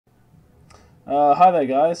Hi there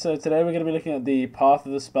guys, so today we're going to be looking at the Path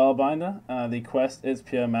of the Spellbinder. The quest is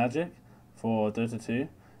Pure Magic for Dota 2, and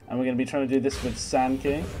we're going to be trying to do this with Sand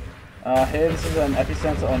King. Here this is an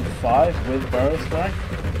Epicenter on 5 with Burrow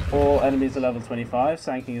Strike. All enemies are level 25,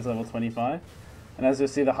 Sand King is level 25. And as you'll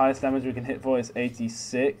see, the highest damage we can hit for is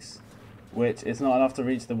 86, which is not enough to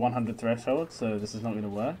reach the 100 threshold, so this is not going to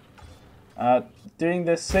work. Doing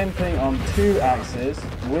this same thing on 2 axes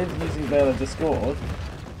with using Veil of Discord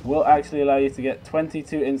will actually allow you to get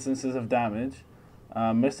 22 instances of damage.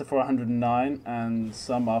 Most are for 109 and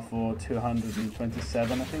some are for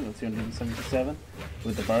 227 I think, or 277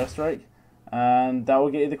 with the Burrow Strike. And that will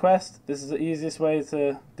get you the quest. This is the easiest way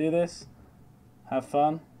to do this. Have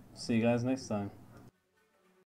fun. See you guys next time.